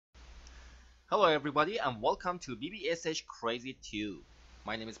Hello everybody and welcome to B.B.SH Crazy 2.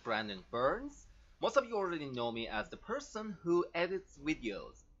 My name is Brandon Burns. Most of you already know me as the person who edits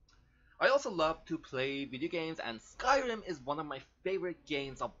videos. I also love to play video games and Skyrim is one of my favorite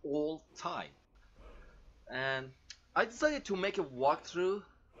games of all time. And I decided to make a walkthrough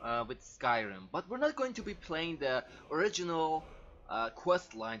with Skyrim, but we're not going to be playing the original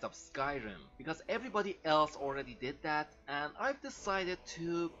quest lines of Skyrim because everybody else already did that, and I've decided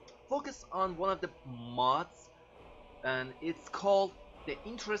to focus on one of the mods, and it's called the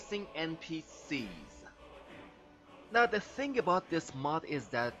interesting NPCs. Now the thing about this mod is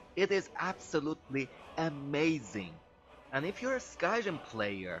that it is absolutely amazing, and if you're a Skyrim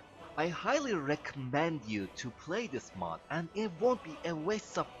player, I highly recommend you to play this mod, and it won't be a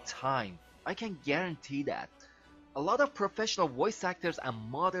waste of time. I can guarantee that. A lot of professional voice actors and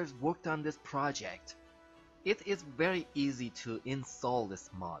modders worked on this project. It is very easy to install this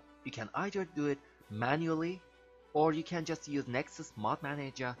mod. You can either do it manually or you can just use Nexus Mod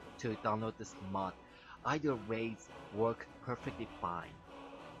Manager to download this mod. Either ways work perfectly fine.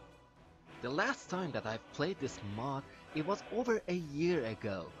 The last time that I've played this mod, it was over a year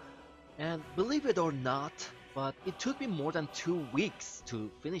ago. And believe it or not, but it took me more than 2 weeks to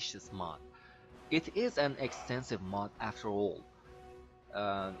finish this mod. It is an extensive mod after all.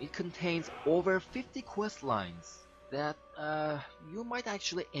 It contains over 50 quest lines that you might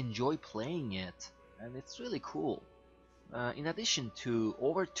actually enjoy playing it, and it's really cool. In addition to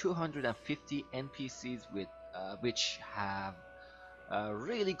over 250 NPCs which have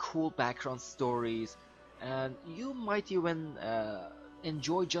really cool background stories, and you might even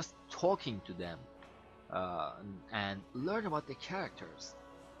enjoy just talking to them and learn about the characters.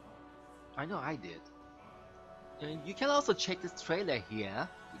 I know I did. And you can also check this trailer here.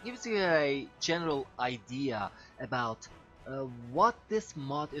 It gives you a general idea about what this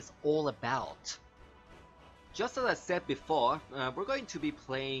mod is all about. Just as I said before, we're going to be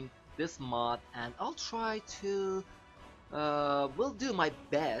playing this mod, and I'll try to will do my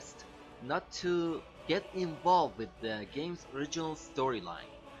best not to get involved with the game's original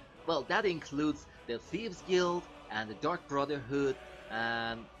storyline. Well, that includes the Thieves Guild and the Dark Brotherhood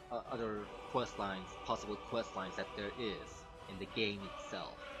and other quest lines, possible quest lines that there is in the game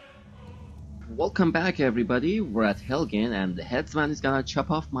itself. Welcome back everybody, we're at Helgen and the headsman is gonna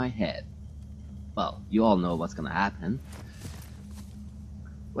chop off my head. Well, you all know what's gonna happen.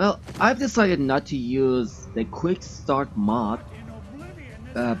 Well, I've decided not to use the quick start mod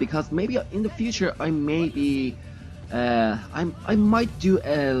because maybe in the future I may be I might do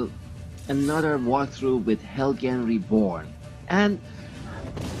another walkthrough with Helgen Reborn, and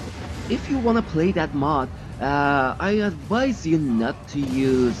if you want to play that mod, I advise you not to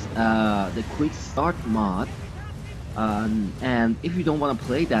use the quick start mod, and if you don't want to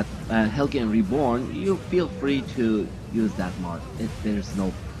play that Helgen Reborn, you feel free to use that mod. There's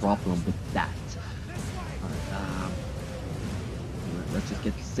no problem with that. Alright, let's just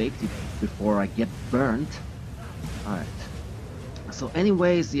get to safety before I get burnt. Alright. So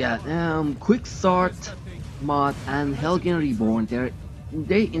anyways, yeah, quick start mod and Helgen Reborn,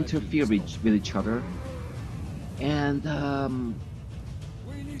 they interfere with each other, and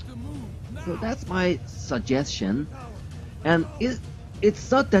so that's my suggestion. And it's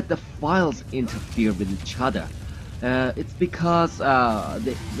not that the files interfere with each other, it's because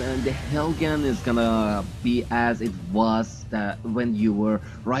the Helgen is gonna be as it was when you were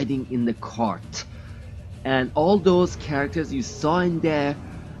riding in the cart, and all those characters you saw in there,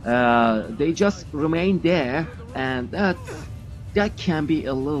 they just remain there, and that can be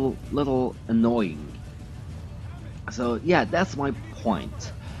a little annoying. So yeah, that's my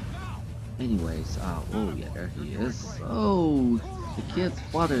point. Anyways, oh yeah, there he is. Oh, the kid's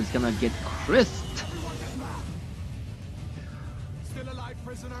father is gonna get crisped.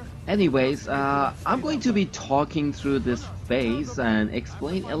 Anyways, I'm going to be talking through this phase and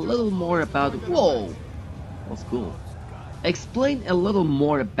explain a little more about. Whoa, that's cool. Explain a little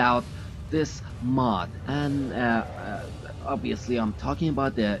more about this mod, and obviously I'm talking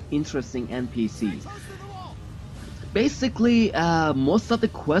about the interesting NPCs. Basically, most of the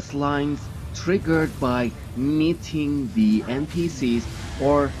quest lines triggered by meeting the NPCs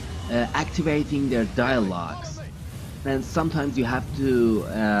or activating their dialogues, and sometimes you have to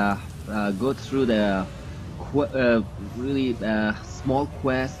go through the really small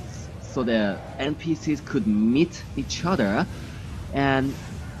quests so the NPCs could meet each other and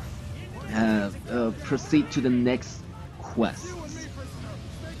proceed to the next quests.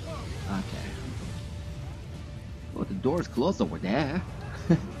 Okay. Oh, the door is closed over there.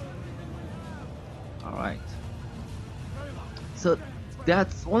 Alright. So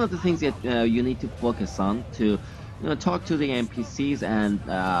that's one of the things that you need to focus on to talk to the NPCs and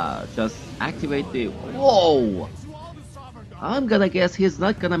just activate the. Whoa! I'm gonna guess he's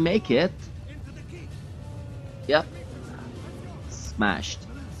not gonna make it. Yep. Smashed.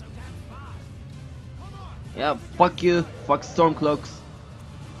 Yeah, fuck you. Fuck Stormcloaks.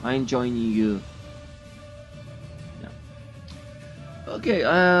 I ain't joining you. Yeah. Okay,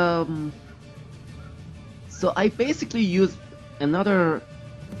 so I basically used another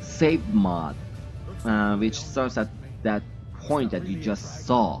save mod, which starts at that point that you just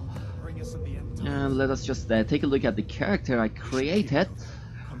saw. And let us just take a look at the character I created.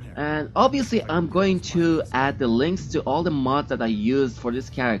 And obviously I'm going to add the links to all the mods that I used for this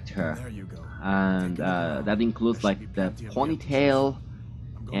character. And that includes like the ponytail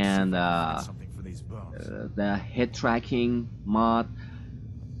and the head tracking mod.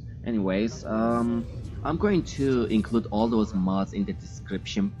 Anyways, I'm going to include all those mods in the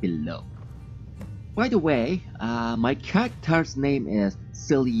description below. By the way, my character's name is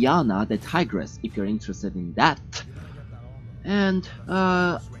Siliana the Tigress, if you're interested in that. And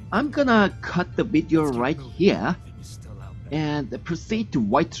I'm gonna cut the video right here and proceed to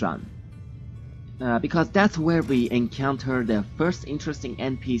Whiterun. Because that's where we encounter the first interesting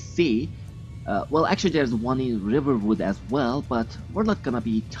NPC. Well, actually there's one in Riverwood as well, but we're not gonna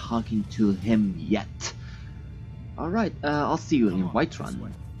be talking to him yet. Alright, I'll see you in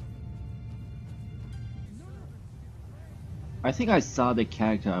Whiterun. I think I saw the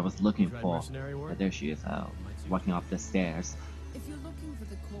character I was looking for. There she is, walking up the stairs. If you're looking for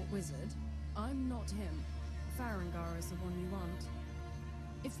the court wizard, I'm not him. Farengar is the one you want.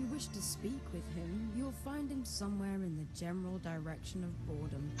 If you wish to speak with him, you'll find him somewhere in the general direction of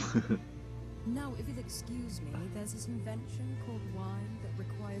boredom. Now, if you'll excuse me, there's this invention called wine that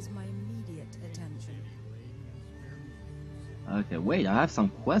requires my immediate attention. Okay, wait, I have some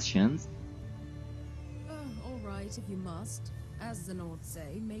questions. Alright, if you must. As the North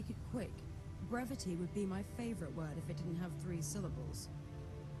say, make it quick. Brevity would be my favorite word if it didn't have 3 syllables.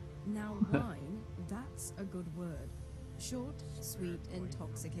 Now, wine, that's a good word. Short, sweet,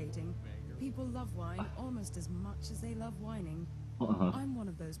 intoxicating. People love wine almost as much as they love whining. I'm one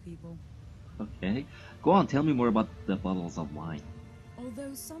of those people. Okay, go on, tell me more about the bottles of wine.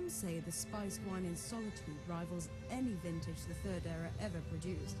 Although some say the spiced wine in Solitude rivals any vintage the Third Era ever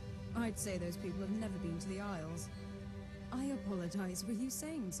produced, I'd say those people have never been to the Isles. I apologize, were you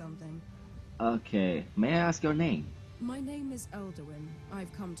saying something? Okay, may I ask your name? My name is Eldawyn.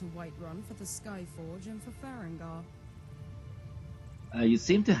 I've come to Whiterun for the Skyforge and for Farengar. You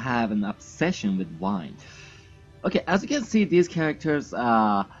seem to have an obsession with wine. Okay, as you can see, these characters,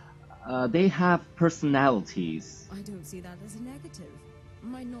 they have personalities. I don't see that as a negative.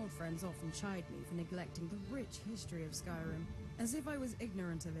 My Nord friends often chide me for neglecting the rich history of Skyrim, as if I was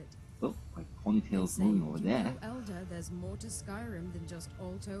ignorant of it. Oh, my ponytail's moving over there. You know, Elder, there's more to Skyrim than just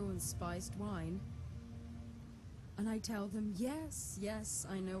alto and spiced wine. And I tell them, yes, yes,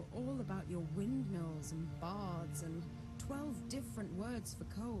 I know all about your windmills and bards and 12 different words for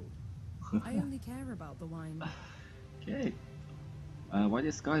cold. I only care about the wine. Okay. Why the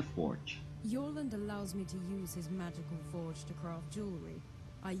Skyforge? Yorland allows me to use his magical forge to craft jewelry.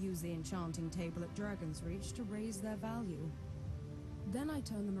 I use the enchanting table at Dragon's Reach to raise their value. Then I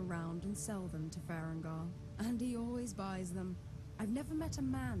turn them around and sell them to Farengar, and he always buys them. I've never met a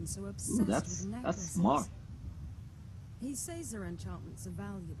man so obsessed with necklaces. That's smart. He says their enchantments are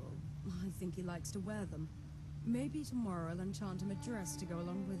valuable. I think he likes to wear them. Maybe tomorrow I'll enchant him a dress to go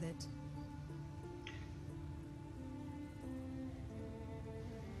along with it.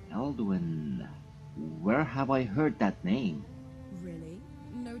 Eldawyn. Where have I heard that name? Really?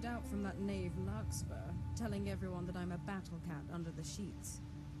 No doubt from that knave Larkspur, telling everyone that I'm a battle cat under the sheets.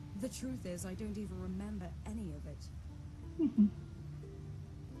 The truth is, I don't even remember any of it.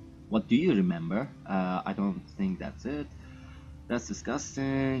 What do you remember? I don't think that's it. That's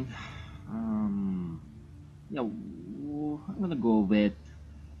disgusting. Yeah, I'm gonna go with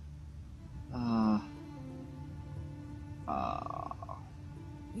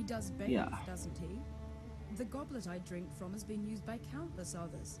He does bathe, yeah. doesn't he? The goblet I drink from has been used by countless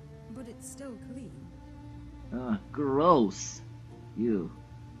others, but it's still clean. Gross. You.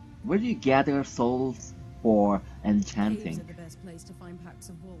 Where do you gather souls for enchanting? Caves are the best place to find packs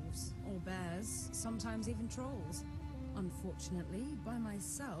of wolves, or bears, sometimes even trolls. Unfortunately, by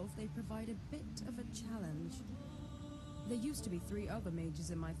myself, they provide a bit of a challenge. There used to be 3 other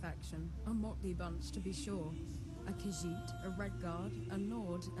mages in my faction, a motley bunch to be sure. A Khajiit, a Redguard, a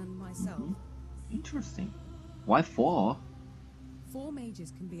Nord, and myself. Interesting. Why 4? 4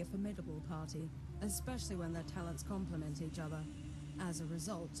 mages can be a formidable party, especially when their talents complement each other. As a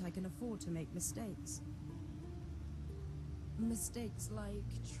result, I can afford to make mistakes. Mistakes like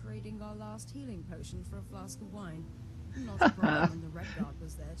trading our last healing potion for a flask of wine. Not a problem when the Red Guard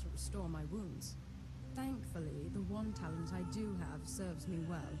was there to restore my wounds. Thankfully, the one talent I do have serves me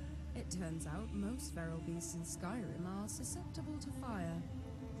well. It turns out most feral beasts in Skyrim are susceptible to fire.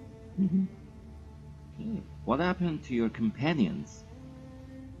 Okay. What happened to your companions?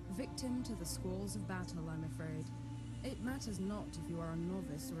 Victim to the squalls of battle, I'm afraid. It matters not if you are a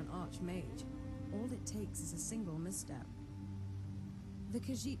novice or an archmage. All it takes is a single misstep. The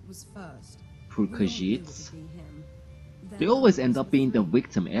Khajiit was first. Poor We all knew it Khajiits. would be him. Then They always others end up were being the free.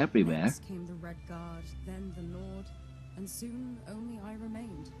 victim everywhere. Next came the Red Guard, then the Nord, and soon only I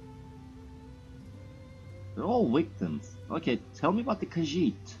remained. They're all victims. Okay, tell me about the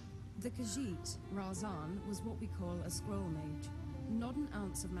Khajiit. The Khajiit, Razan, was what we call a scroll mage. Not an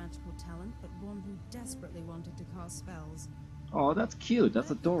ounce of magical talent, but one who desperately wanted to cast spells. Oh, that's cute. That's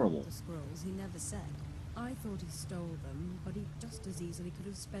Where he adorable. got the scrolls, he never said. I thought he stole them, but he just as easily could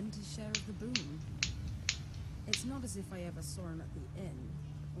have spent his share of the boon. It's not as if I ever saw him at the inn,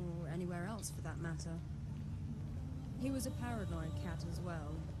 or anywhere else for that matter. He was a paranoid cat as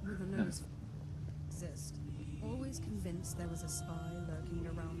well, with a nose for exist. Always convinced there was a spy lurking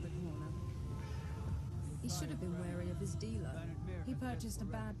around the corner. He should have been wary of his dealer. He purchased a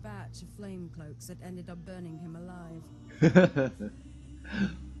bad batch of flame cloaks that ended up burning him alive.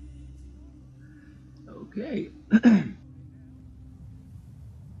 Okay.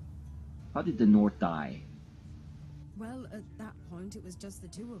 How did the North die? Well, at that point it was just the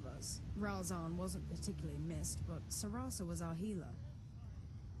two of us. Razan wasn't particularly missed, but Sarasa was our healer.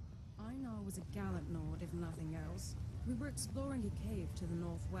 Einar was a gallant Nord, if nothing else. We were exploring a cave to the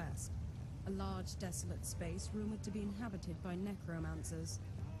northwest. A large, desolate space rumored to be inhabited by necromancers.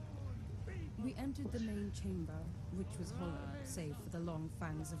 We entered the main chamber, which was hollow, save for the long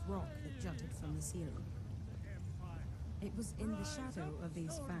fangs of rock that jutted from the ceiling. It was in the shadow of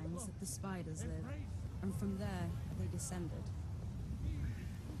these fangs that the spiders lived, and from there they descended.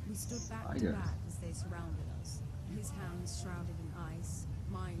 We stood back to back as they surrounded us, his hands shrouded in ice,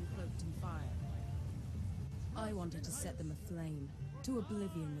 mine cloaked in fire. I wanted to set them aflame, to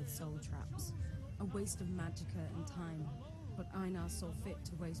oblivion with soul traps, a waste of magicka and time, but Einar saw fit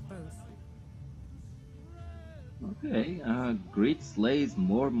to waste both. Okay, greed slays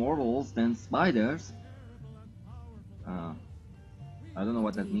more mortals than spiders. I don't know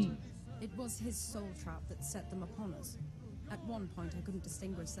what that Indeed. means. It was his soul trap that set them upon us. At one point I couldn't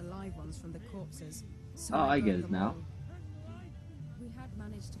distinguish the live ones from the corpses, so Oh, I burned get it them now. all. We had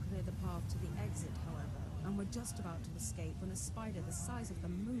managed to clear the path to the exit, however, and were just about to escape when a spider the size of the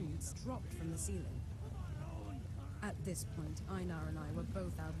moon dropped from the ceiling. At this point, Einar and I were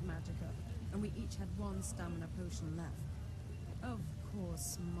both out of magicka, and we each had one stamina potion left. Of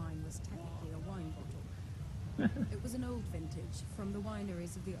course, mine was technically a wine bottle. It was an old vintage, from the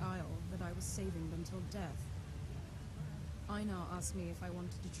wineries of the Isle, that I was saving until death. Einar asked me if I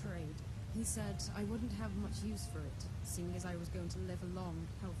wanted to trade. He said I wouldn't have much use for it, seeing as I was going to live a long,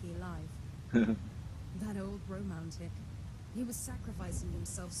 healthy life. That old romantic. He was sacrificing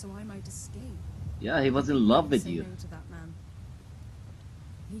himself so I might escape. Yeah, he was in love with Say you. no to that man.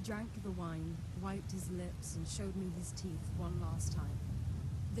 He drank the wine, wiped his lips, and showed me his teeth one last time.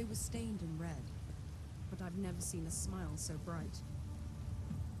 They were stained and red, but I've never seen a smile so bright.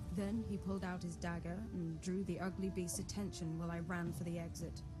 Then he pulled out his dagger and drew the ugly beast's attention while I ran for the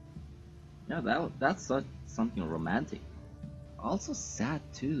exit. Yeah, that's something romantic. Also sad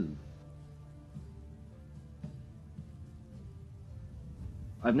too.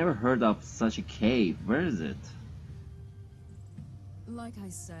 I've never heard of such a cave. Where is it? Like I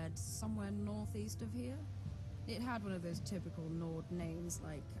said, somewhere northeast of here. It had one of those typical Nord names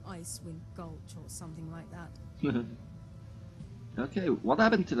like Icewind Gulch or something like that. Okay, what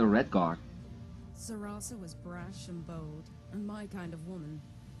happened to the Red Guard? Sarasa was brash and bold, and my kind of woman.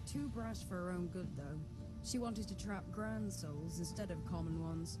 Too brash for her own good, though. She wanted to trap grand souls instead of common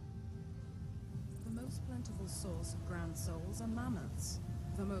ones. The most plentiful source of grand souls are mammoths.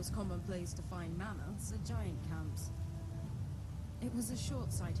 The most common place to find mammoths are giant camps. It was a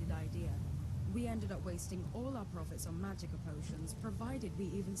short-sighted idea. We ended up wasting all our profits on magicka potions, provided we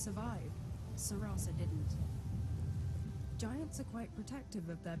even survived. Sarasa didn't. Giants are quite protective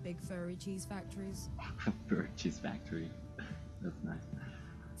of their big furry cheese factories. Cheese factory. That's nice.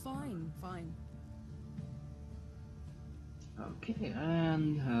 Fine, fine. Okay,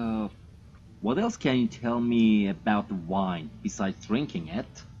 and what else can you tell me about the wine besides drinking it?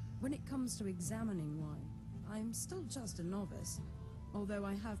 When it comes to examining wine, I'm still just a novice, although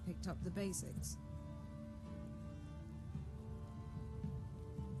I have picked up the basics.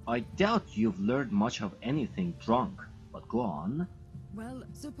 I doubt you've learned much of anything drunk, but go on. Well,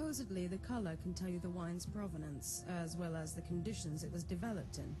 supposedly the color can tell you the wine's provenance, as well as the conditions it was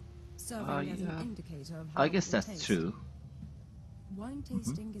developed in, serving as an indicator of how I guess it will that's taste. true. Wine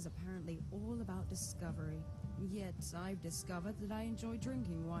tasting is apparently all about discovery, yet I've discovered that I enjoy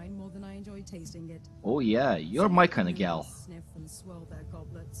drinking wine more than I enjoy tasting it. Oh yeah, you're my kind of gal. Sniff and swirl their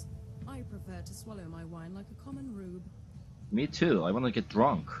goblets. I prefer to swallow my wine like a common rube. Me too, I wanna get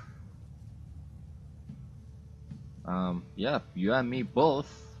drunk. Yeah, you and me both,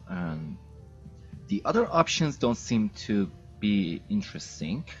 and the other options don't seem to be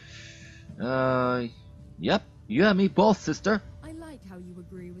interesting. Yep, you and me both, sister. I like how you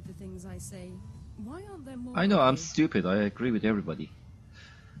agree with the things I say. Why aren't there more? I know, of I'm you? stupid, I agree with everybody.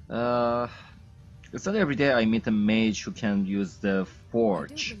 It's not every day I meet a mage who can use the I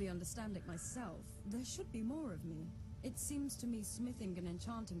forge. don't really understand it myself. There should be more of me. It seems to me smithing and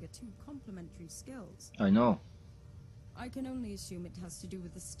enchanting are two complementary skills. I know. I can only assume it has to do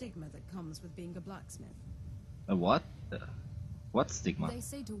with the stigma that comes with being a blacksmith. A what? What stigma? They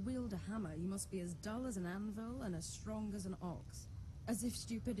say to wield a hammer, you must be as dull as an anvil and as strong as an ox. As if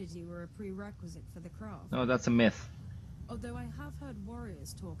stupidity were a prerequisite for the craft. No, that's a myth. Although I have heard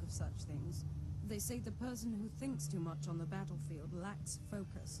warriors talk of such things. They say the person who thinks too much on the battlefield lacks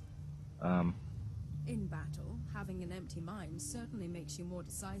focus. In battle, having an empty mind certainly makes you more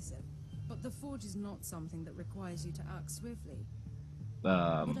decisive. But the forge is not something that requires you to act swiftly.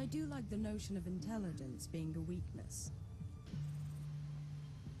 But I do like the notion of intelligence being a weakness.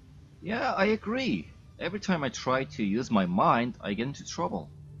 Yeah, I agree. Every time I try to use my mind, I get into trouble.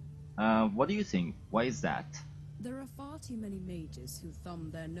 What do you think? Why is that? There are far too many mages who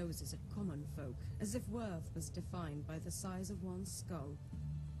thumb their noses at common folk, as if worth was defined by the size of one's skull.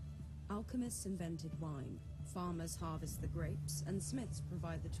 Alchemists invented wine, farmers harvest the grapes, and smiths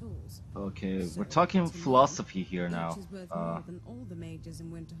provide the tools. Okay, So, we're talking to me, philosophy here now. Each is worth more than all the mages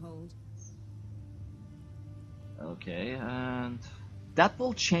in Winterhold. Okay, and that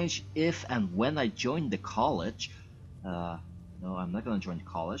will change if and when I join the college. No, I'm not gonna join the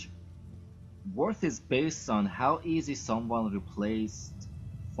college. Worth is based on how easy someone replaced.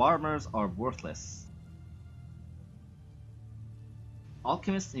 Farmers are worthless.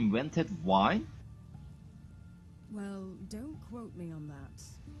 Alchemists invented wine? Well, don't quote me on that.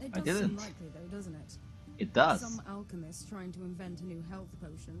 It I does seem didn't. likely though, doesn't it? It does. Some alchemist trying to invent a new health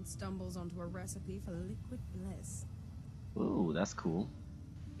potion stumbles onto a recipe for liquid bliss. Ooh, that's cool.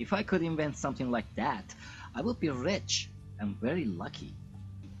 If I could invent something like that, I would be rich and very lucky.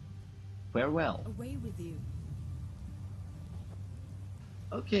 Farewell. Away with you.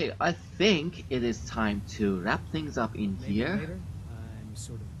 Okay, I think it is time to wrap things up in Maybe here. later. I'm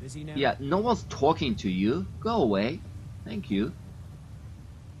sort of busy now. Yeah, no one's talking to you. Go away. Thank you.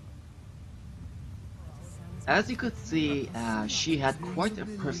 As you could see, she had quite a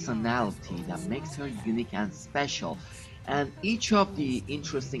personality that makes her unique and special. And each of the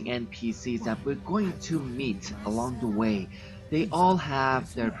interesting NPCs that we're going to meet along the way, they all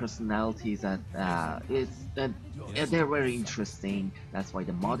have their personalities that they're very interesting. That's why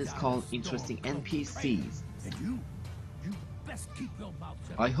the mod is called Interesting NPCs. And you best keep your mouth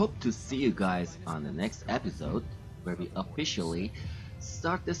shut. I hope to see you guys on the next episode where we officially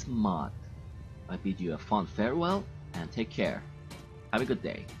start this mod. I bid you a fond farewell and take care. Have a good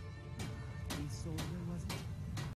day.